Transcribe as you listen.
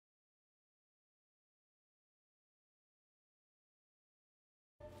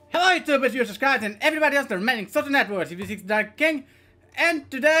Hello YouTube, it's your subscribers and everybody else, the remaining social networks. If you seek the Dark King, and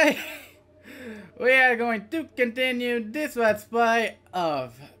today we are going to continue this let's play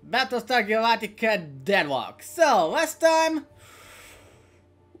of Battlestar Galactica Deadlock. So last time,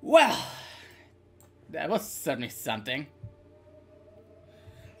 well, that was certainly something.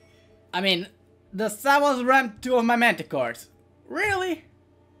 I mean, the Sawas rammed 2 of my manticores. Really?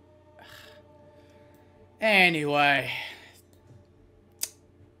 Anyway.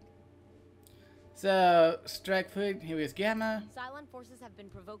 So, strike fleet, Helios Gamma. Cylon forces have been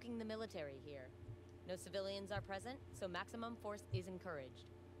provoking the military here. No civilians are present, so maximum force is encouraged.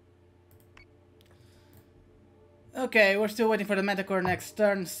 Okay, we're still waiting for the Manticore next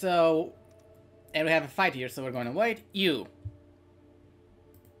turn, so... And we have a fight here, so we're going to wait. You.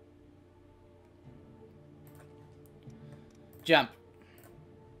 Jump.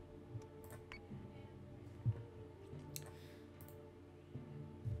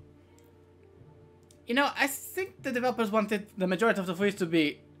 You know, I think the developers wanted the majority of the fleets to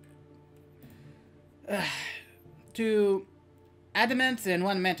be... 2 Adamants and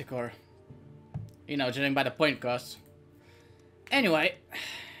 1 Manticore. You know, judging by the point cost. Anyway.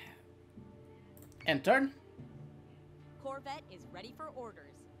 End turn. Corvette is ready for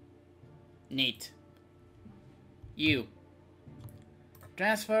orders. Neat. You.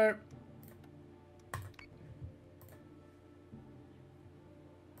 Transfer.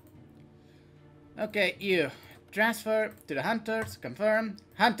 Okay, you. Transfer to the hunters. Confirm.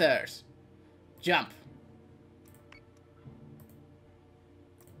 Hunters. Jump.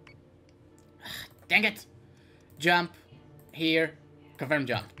 Dang it. Jump. Here. Confirm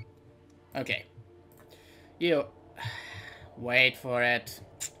jump. Okay. You. Wait for it.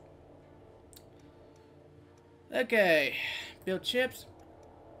 Okay. Build ships.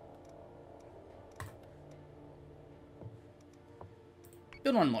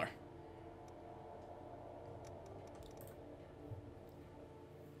 Build one more.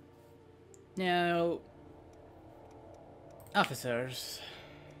 Now, officers.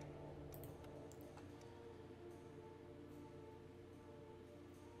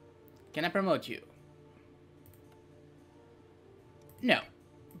 Can I promote you? No.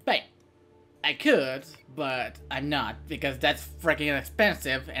 But I could, but I'm not, because that's freaking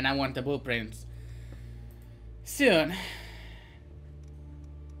expensive and I want the blueprints soon.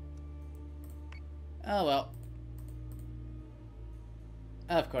 Oh well.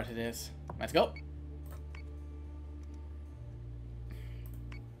 Of course it is. Let's go.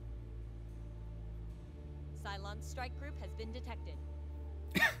 Cylon strike group has been detected.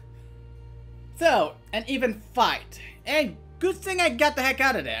 So, an even fight. And good thing I got the heck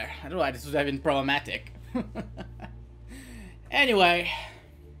out of there. Otherwise this would have been problematic. Anyway.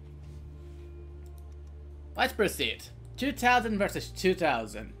 Let's proceed. 2000 versus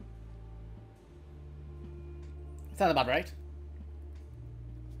 2000. Sounds about right.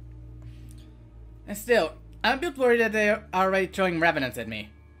 And still, I'm a bit worried that they are already throwing revenants at me.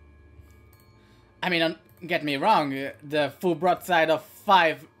 I mean, don't get me wrong, the full broadside of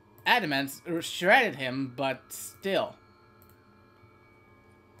 5 adamants shredded him, but still.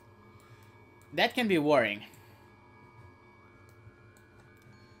 That can be worrying.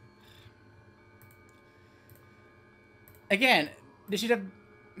 Again, they should have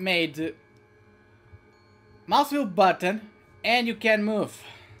made mouse wheel button and you can move.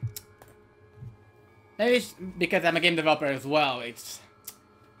 Maybe it's because I'm a game developer as well, it's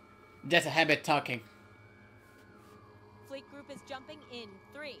just a habit talking. Fleet group is jumping in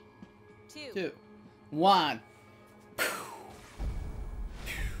 3, 2, 2, 1.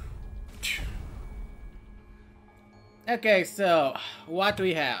 Okay, so what do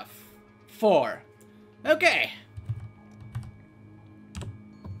we have? 4. Okay.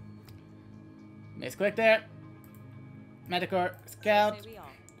 Miss quick there. Manticore, scout.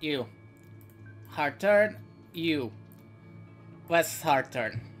 You. Hard turn. You. Less hard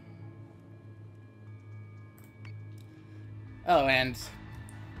turn. Oh, and...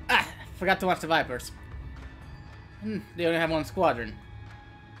 forgot to watch the Vipers. They only have 1 squadron.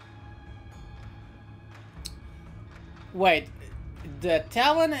 Wait, the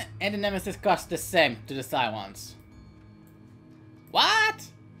Talon and the Nemesis cost the same to the Cylons. What?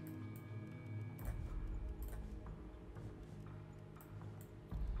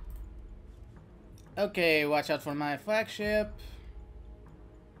 Okay, watch out for my flagship.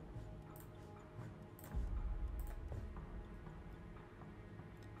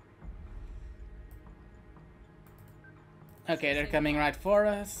 Okay, they're coming right for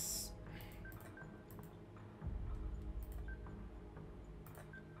us.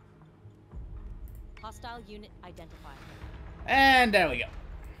 Hostile unit identified. And there we go.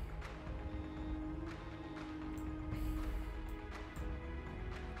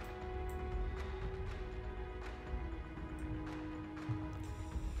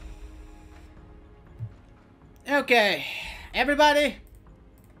 Okay, everybody.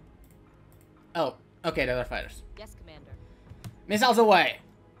 Oh, okay, those are fighters. Yes, Commander. Missiles away.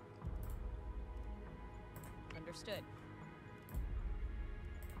 Understood.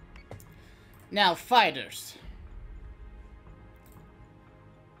 Now, fighters.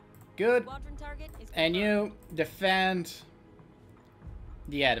 Good. Squadron target is And confirmed. you defend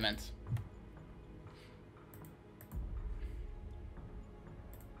the adamant.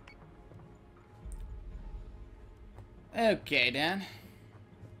 Okay, then.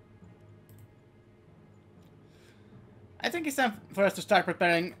 I think it's time for us to start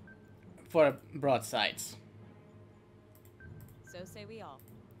preparing for broadsides. So say we all.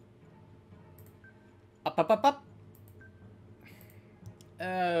 Up, up, up, up.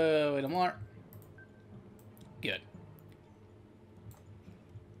 A little more. Good.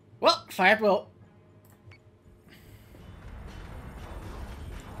 Well, fire at will.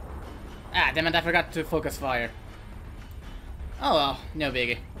 Ah, damn it, I forgot to focus fire. Oh well, no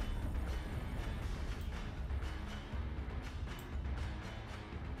biggie.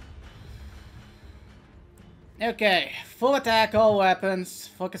 Okay, full attack, all weapons,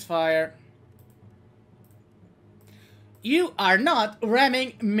 focus fire. You are not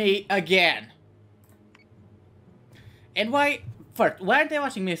ramming me again. And why, first, why aren't they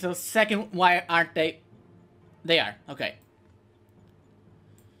launching missiles? Second, why aren't they? They are, okay.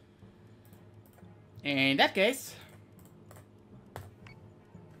 In that case,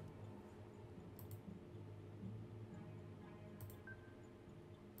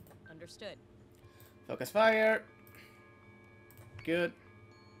 Understood. focus fire. Good.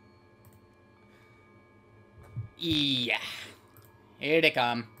 Yeah. Here they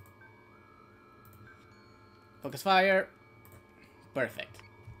come. Focus fire. Perfect.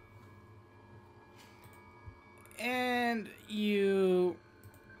 And you...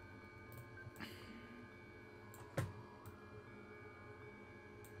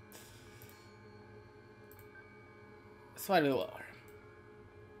 slightly lower.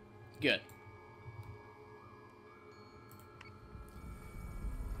 Good.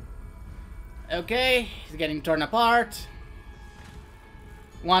 Okay, he's getting torn apart.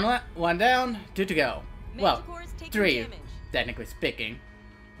 One down, two to go. Well, Manticore's taking three, damage. technically speaking.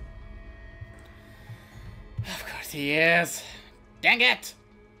 Of course he is. Dang it!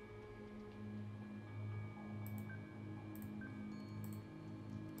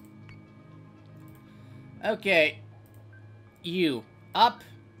 Okay, you up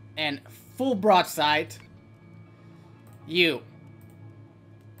and full broadside. You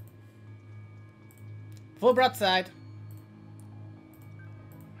full broadside.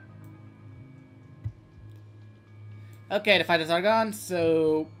 Okay, the fighters are gone,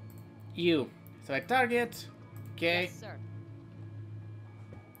 so you select target. Okay, Yes, sir.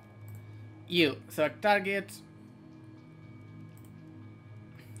 you select target.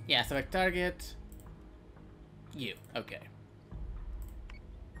 Yeah, select target. You, okay.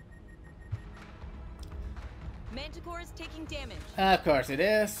 Manticore is taking damage. Of course it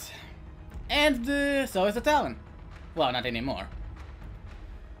is. And so is the Talon. Well, not anymore.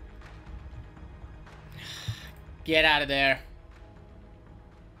 Get out of there.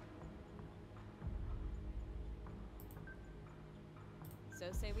 So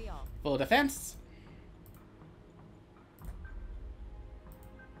say we all. Full defense.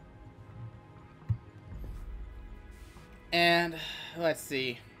 And let's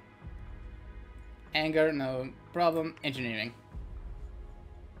see. Anger, no problem. Engineering.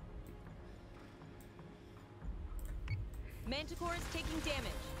 Manticore is taking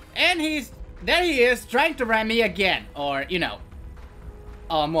damage. And there he is, trying to ram me again. Or, you know,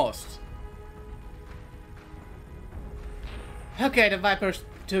 almost. Okay, the Vipers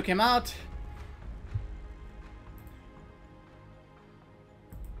took him out.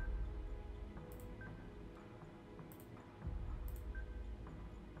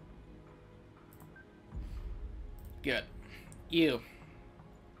 Good. You.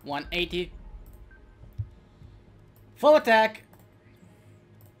 180. Full attack.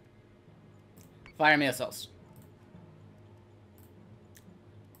 Fire missiles.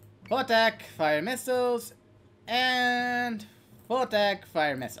 Full attack, fire missiles, and full attack,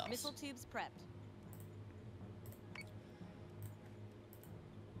 fire missiles. Missile tubes prepped.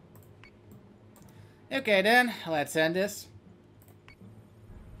 Okay then, let's end this.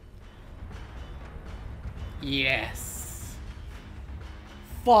 Yes.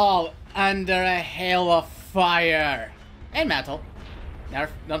 Fall under a hail of fire. And metal.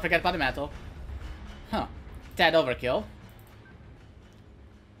 Never, don't forget about the metal. Huh. Tad overkill.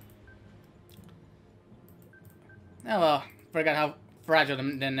 Oh well, forgot how fragile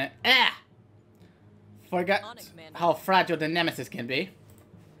forgot On it, Commander. how fragile the Nemesis can be.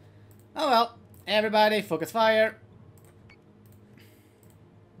 Oh well, everybody focus fire.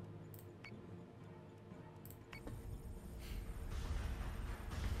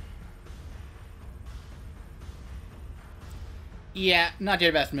 Yeah, not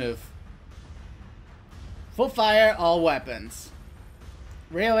your best move. Full fire, all weapons.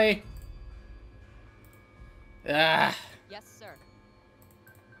 Really? Ah. Yes, sir.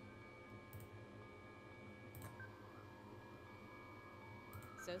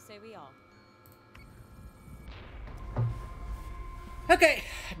 So say we all. Okay,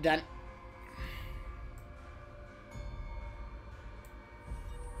 done.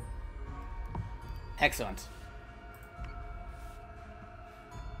 Excellent.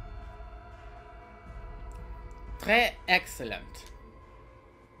 Très excellent.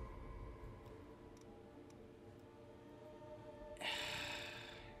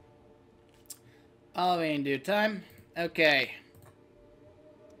 All in due time. Okay.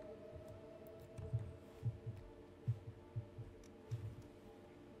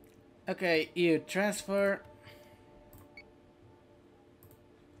 Okay, you transfer.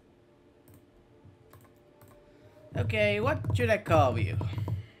 Okay, what should I call you?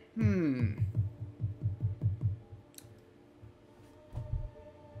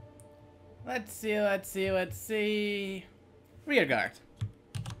 Let's see. Rear guard.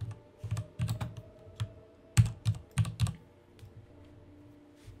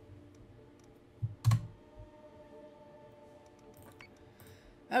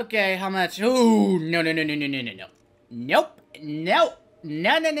 Okay, how much? Ooh, no. Nope. No.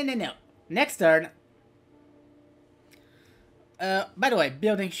 Next turn. By the way,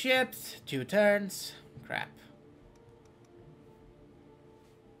 building ships, 2 turns. Crap.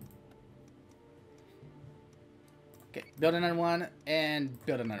 Okay, build another one, and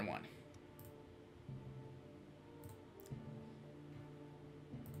build another one.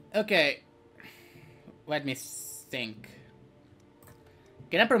 Okay. Let me think.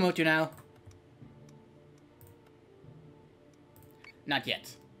 Can I promote you now? Not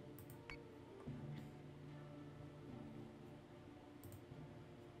yet.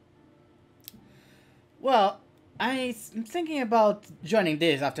 Well, I'm thinking about joining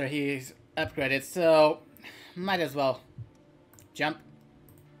this after he's upgraded, so might as well jump.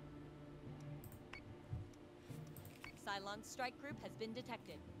 Cylon's strike group has been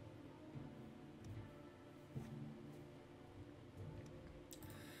detected.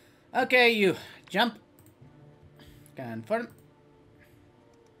 Okay, you jump. Confirm.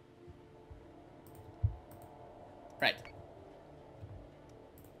 Right.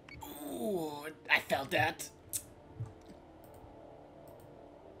 Ooh, I felt that.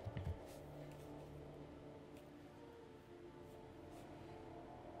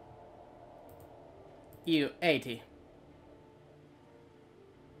 You 80.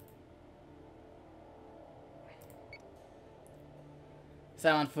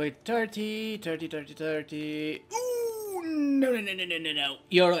 Someone for 30. Ooh, no.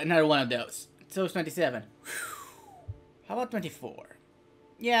 You're another one of those. So it's 27. How about 24?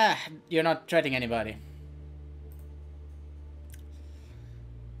 Yeah, you're not threatening anybody.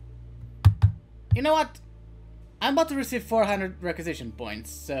 You know what? I'm about to receive 400 requisition points,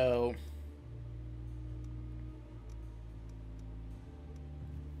 so...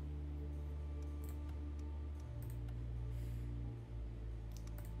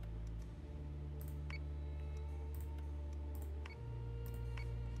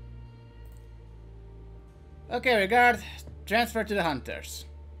 Okay, regard. Transfer to the hunters.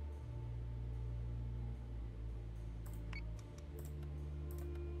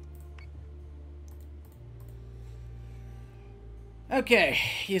 Okay,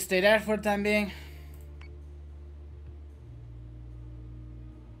 you stay there for the time being.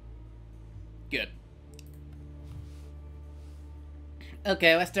 Good.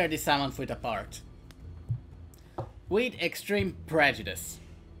 Okay, let's tear this salmon foot apart. With extreme prejudice.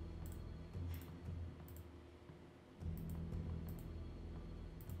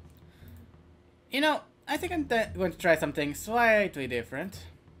 You know, I think I'm going to try something slightly different.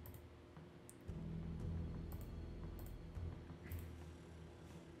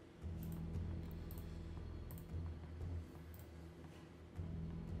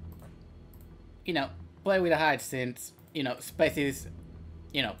 You know, play with the height since, you know, space is,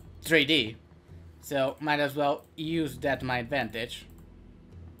 you know, 3D. So, might as well use that to my advantage.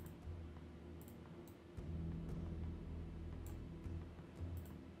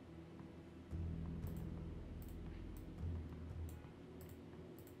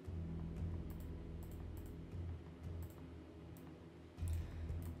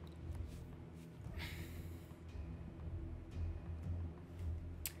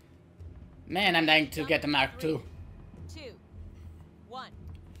 Man, I'm dying to get the Mark II. 2, 1.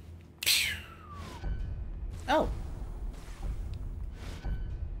 Oh.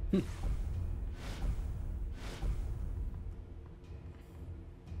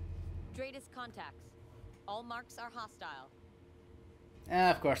 Dratus contacts. All marks are hostile.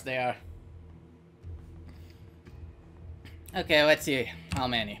 Of course they are. Okay, let's see. How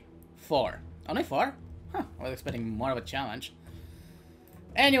many? 4. Only 4? Huh, I was expecting more of a challenge.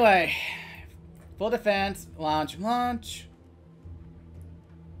 Anyway. Full defense. Launch, launch.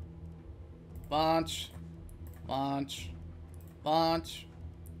 Launch. Launch. Launch.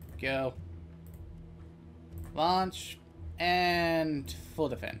 Go. Launch. And full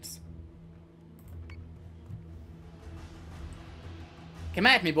defense. Come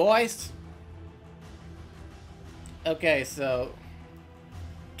at me, boys! Okay, so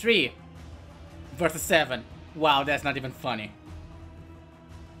 3 versus 7. Wow, that's not even funny.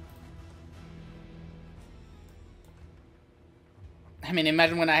 I mean,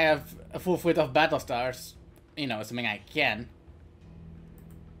 imagine when I have a full fleet of Battlestars. You know, assuming I can.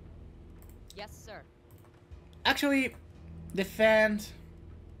 Yes, sir. Actually, defend.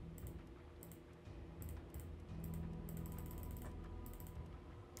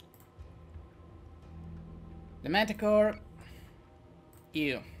 The Manticore.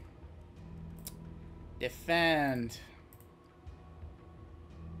 You. Defend.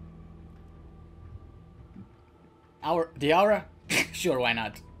 The Aura? Sure, why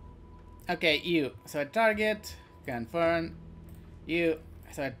not? Okay, you. So a target. Confirm. You.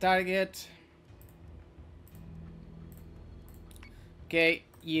 So a target. Okay,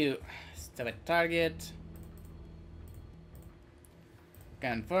 you. So a target.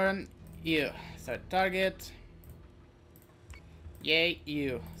 Confirm. You. So a target. Yay,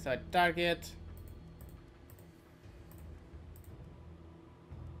 you. So a target.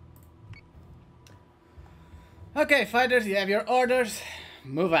 Okay, fighters, you have your orders.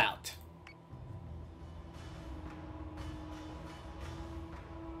 Move out.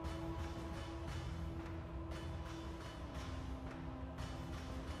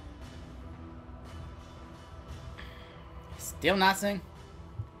 Still nothing.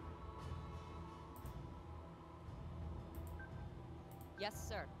 Yes,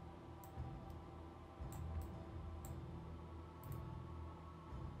 sir.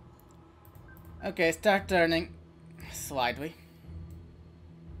 Okay, start turning slightly.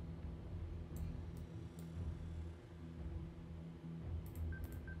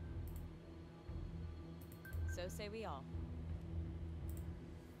 So say we all.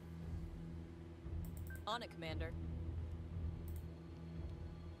 On it, Commander.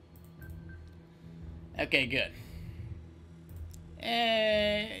 Okay, good.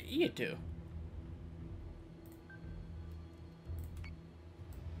 You too.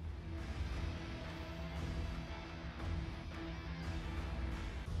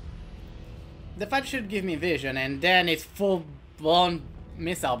 The fight should give me vision, and then it's full-blown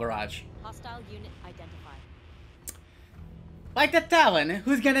missile barrage. Hostile unit identified. Like the Talon,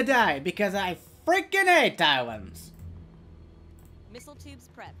 who's gonna die? Because I freaking hate Talons. Missile tubes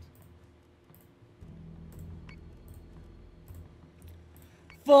prepped.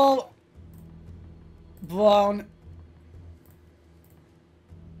 Full-blown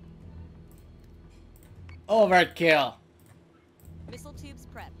overkill. Missile tubes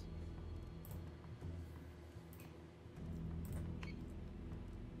prepped.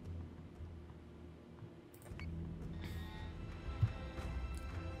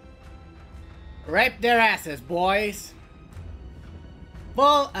 Rape their asses, boys.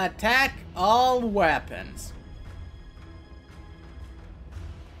 Full attack all weapons.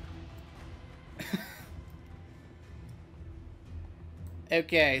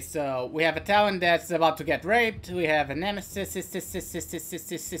 Okay, so we have a Talon that's about to get raped. We have a Nemesis.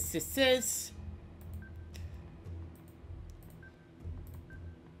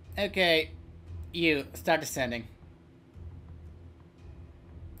 Okay, you start descending.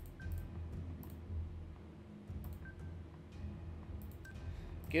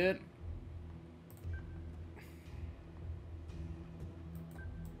 Good.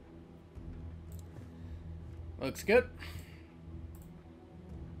 Looks good.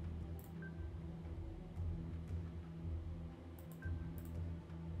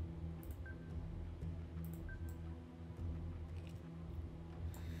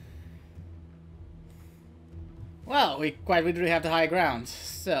 Well, we quite literally have the high ground,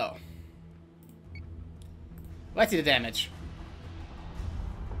 so let's see the damage.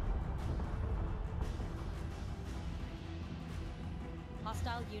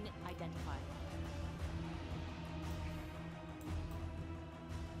 Hostile unit identified.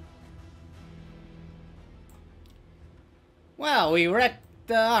 Well, we wrecked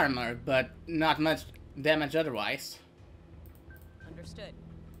the armor, but not much damage otherwise. Understood.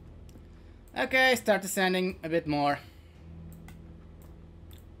 Okay, start descending a bit more.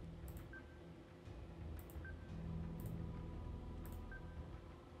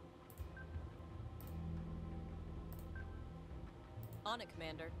 On it,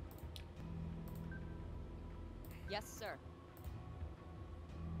 Commander. Yes, sir.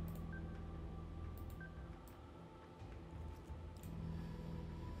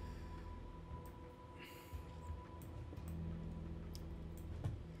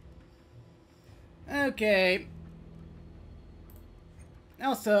 Okay.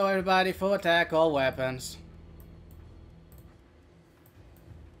 Also, everybody, full attack, all weapons.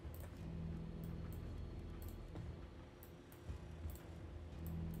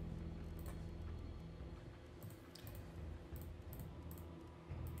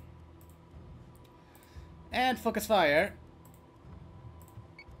 And focus fire.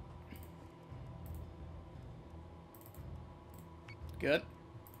 Good.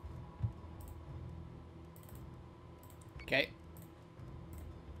 Okay.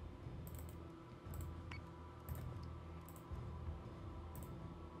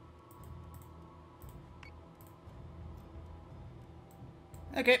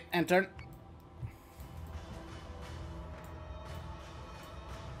 Okay, and turn.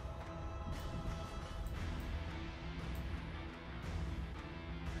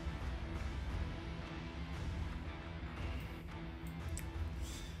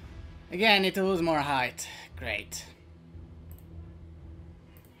 Again, need to lose more height. Great.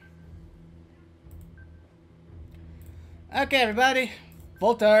 Okay, everybody,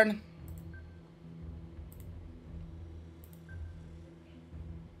 full turn.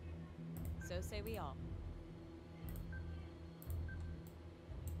 So say we all.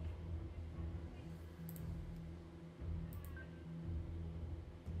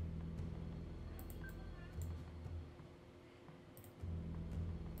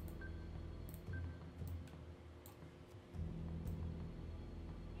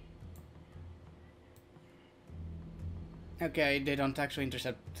 Okay, they don't actually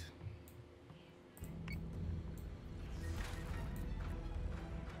intercept.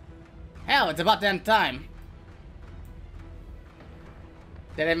 Hell, it's about damn time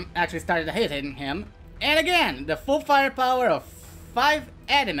that I actually started hitting him. And again, the full firepower of 5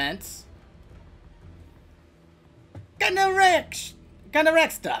 adamants. Kinda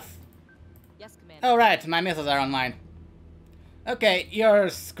wreck stuff. Yes, Commander. Oh right, my missiles are online. Okay, you're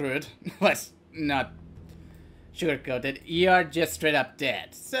screwed. Was not sugar-coated. You're just straight up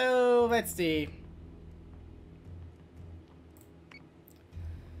dead. So, let's see.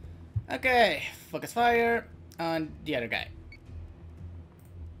 Okay, focus fire on the other guy.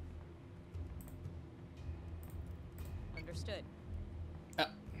 Understood. Oh.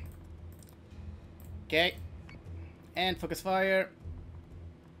 Okay. And focus fire.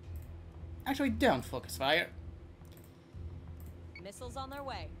 Actually, don't focus fire. Missiles on their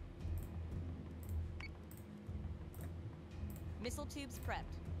way. Missile tubes prepped.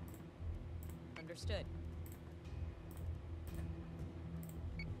 Understood.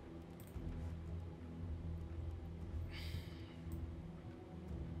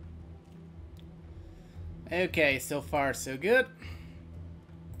 Okay, so far so good.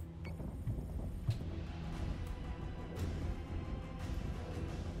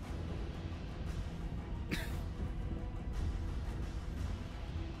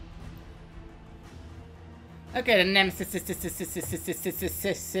 Okay, the nemesis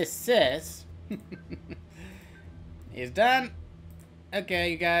is done.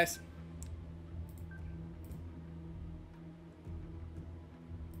 Okay, you guys.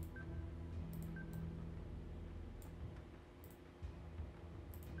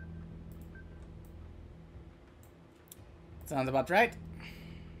 Sounds about right.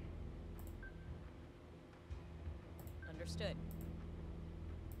 Understood.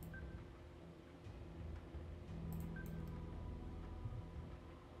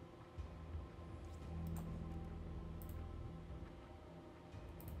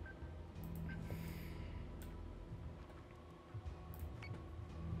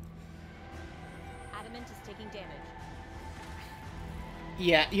 Adamant is taking damage.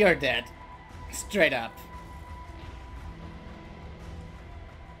 Yeah, you're dead. Straight up.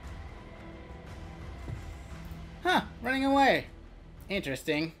 Huh, running away.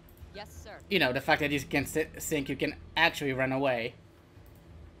 Interesting. Yes, sir. You know, the fact that you can think you can actually run away.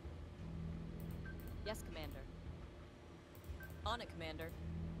 Yes, Commander. On it, Commander.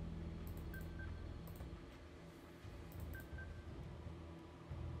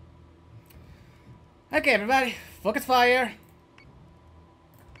 Okay, everybody, focus fire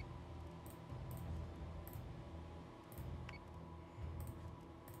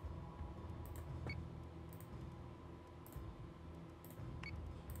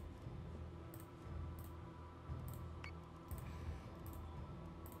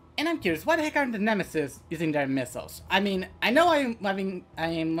I'm curious, why the heck aren't the Nemesis using their missiles? I mean, I know I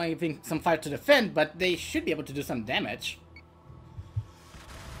am having some fire to defend, but they should be able to do some damage.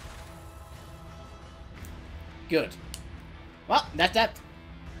 Good. Well, that's that.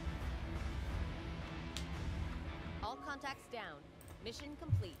 All contacts down. Mission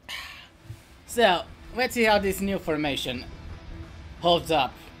complete. So, let's see how this new formation holds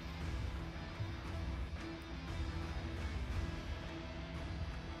up.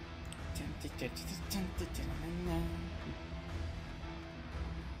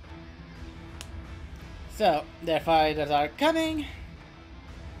 So, their fighters are coming.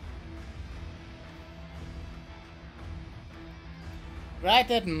 Right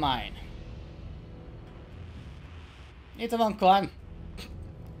at mine. It's a long climb.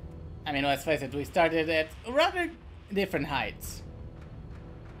 I mean, let's face it, we started at rather different heights.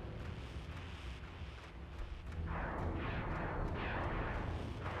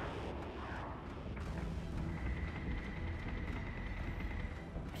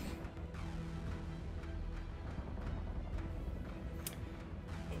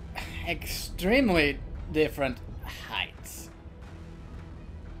 Extremely different heights.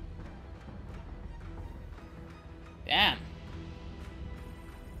 Damn.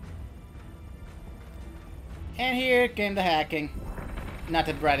 And here came the hacking. Not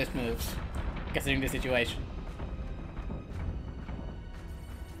the brightest moves, considering the situation.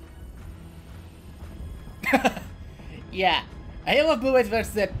 Yeah, a hail of bullets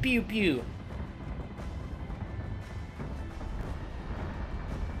versus a pew pew.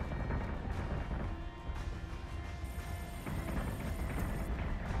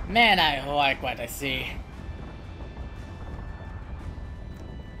 Man, I like what I see.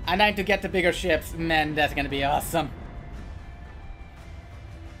 I'm trying to get the bigger ships. Man, that's gonna be awesome.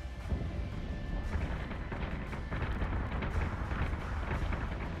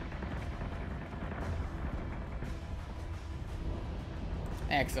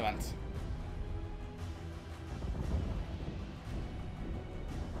 Excellent.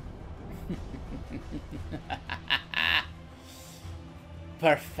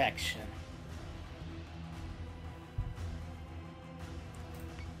 Perfection.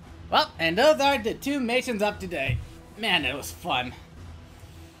 Well, and those are the two missions up today. Man, it was fun.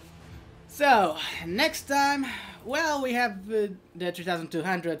 So, next time, well, we have the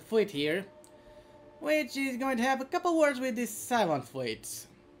 3200 fleet here, which is going to have a couple wars with these Cylon fleets,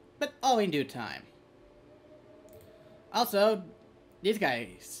 but all in due time. Also, these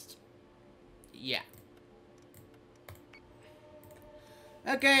guys, yeah.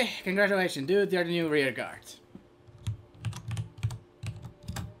 Okay, congratulations, dude, you're the new rear guard.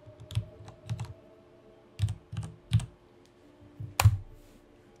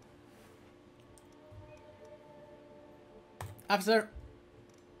 Officer.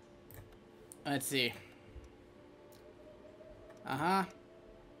 Let's see. Uh-huh.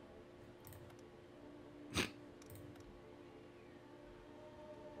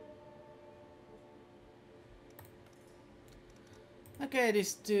 Okay,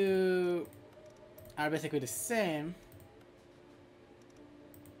 these two are basically the same.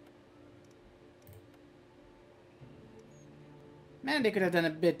 Man, they could have done a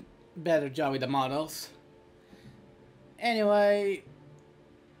bit better job with the models. Anyway,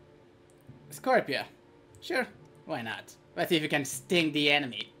 Scorpio. Sure, why not? Let's see if you can sting the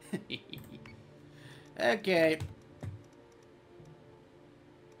enemy. Okay.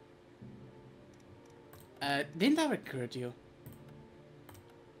 Didn't I recruit you?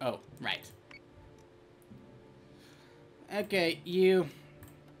 Oh, right. Okay, you...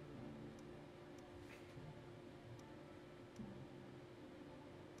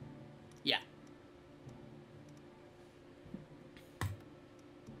 Yeah.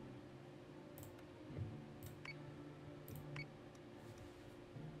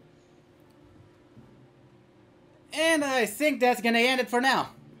 And I think that's gonna end it for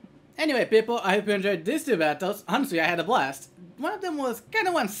now. Anyway, people, I hope you enjoyed these two battles. Honestly, I had a blast. One of them was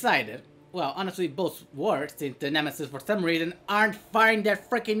kinda one-sided. Well, honestly, both were, since the Nemesis for some reason aren't firing their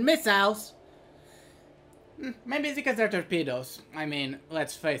freaking missiles. Maybe it's because they're torpedoes. I mean,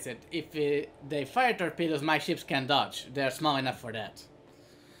 let's face it, if they fire torpedoes, my ships can dodge. They're small enough for that.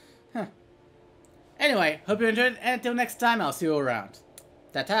 Huh. Anyway, hope you enjoyed, and until next time, I'll see you around.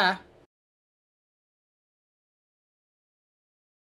 Ta-ta!